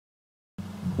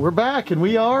We're back, and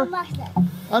we are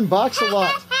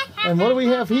Unboxalot. And what do we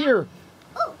have here?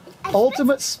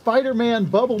 Ultimate Spider-Man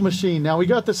bubble machine. Now, we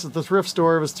got this at the thrift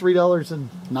store. It was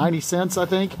 $3.90, I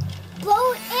think.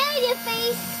 Blow air in your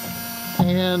face.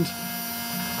 And,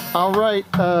 all right,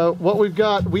 what we've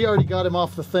got, we already got him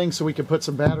off the thing so we could put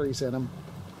some batteries in him.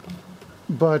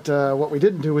 But what we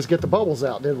didn't do was get the bubbles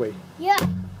out, did we? Yeah.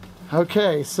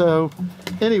 Okay, so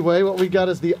anyway, what we got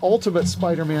is the Ultimate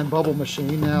Spider-Man bubble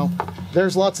machine. Now,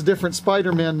 there's lots of different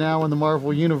Spider-Man now in the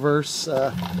Marvel Universe.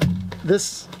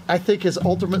 This, I think, is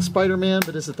Ultimate Spider-Man,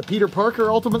 but is it the Peter Parker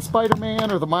Ultimate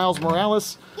Spider-Man or the Miles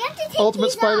Morales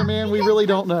Ultimate Spider-Man? We really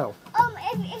don't know.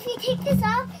 If you take this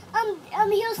off,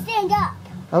 he'll stand up.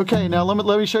 Okay, now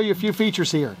let me show you a few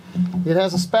features here. It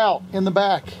has a spout in the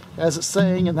back, as it's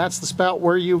saying, and that's the spout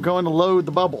where you're going to load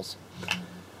the bubbles.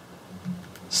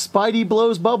 Spidey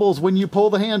blows bubbles when you pull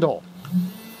the handle.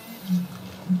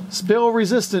 Spill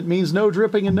resistant means no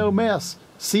dripping and no mess.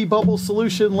 See bubble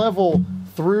solution level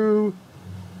through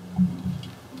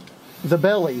the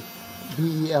belly.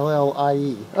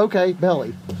 B-E-L-L-I-E. Okay,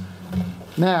 belly.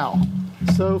 Now,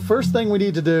 so first thing we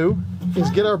need to do is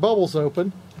get our bubbles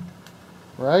open.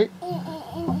 Right?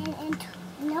 And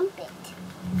lump it.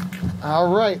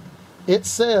 All right. It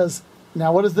says,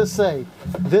 now what does this say?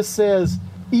 This says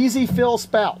easy fill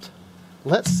spout.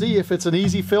 Let's see if it's an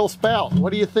easy fill spout.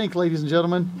 What do you think, ladies and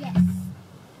gentlemen? Yes.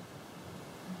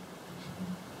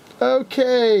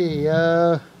 Okay.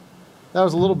 That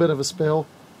was a little bit of a spill.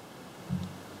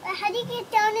 How do you get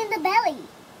down in the belly?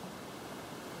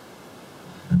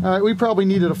 All right, we probably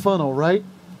needed a funnel, right?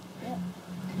 Yep.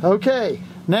 Okay.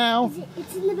 Now,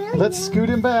 It's in the belly let's now. scoot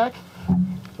him back.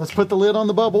 Let's put the lid on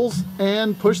the bubbles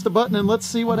and push the button and let's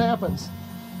see what happens.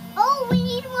 Oh, we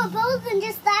need more bubbles than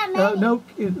just that many. No,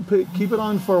 keep it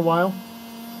on for a while.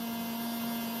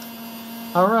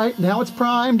 All right, now it's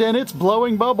primed and it's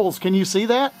blowing bubbles. Can you see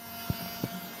that?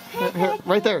 Here,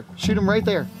 right there. Shoot them right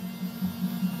there.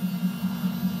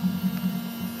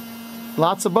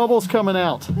 Lots of bubbles coming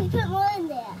out. We put more in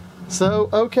there. So,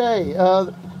 okay.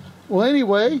 Well,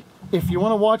 anyway, if you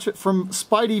want to watch it from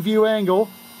Spidey view angle,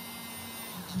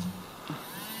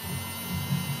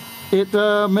 it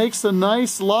makes a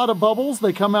nice lot of bubbles.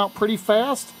 They come out pretty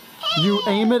fast. Hey! You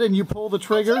aim it and you pull the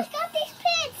trigger. I just got these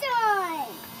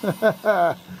pants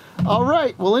on. All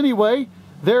right. Well, anyway,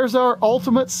 there's our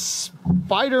Ultimate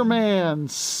Spider-Man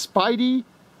Spidey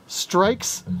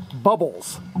Strikes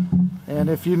Bubbles. And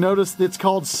if you notice, it's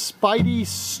called Spidey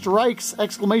Strikes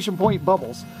exclamation point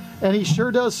bubbles. And he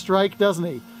sure does strike, doesn't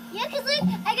he? Yeah, because look,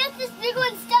 I got this big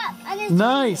one stuck.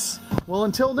 Nice. Well,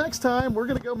 until next time, we're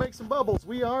going to go make some bubbles.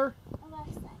 We are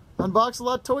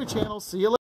Unboxalot Toy Channel. See you later.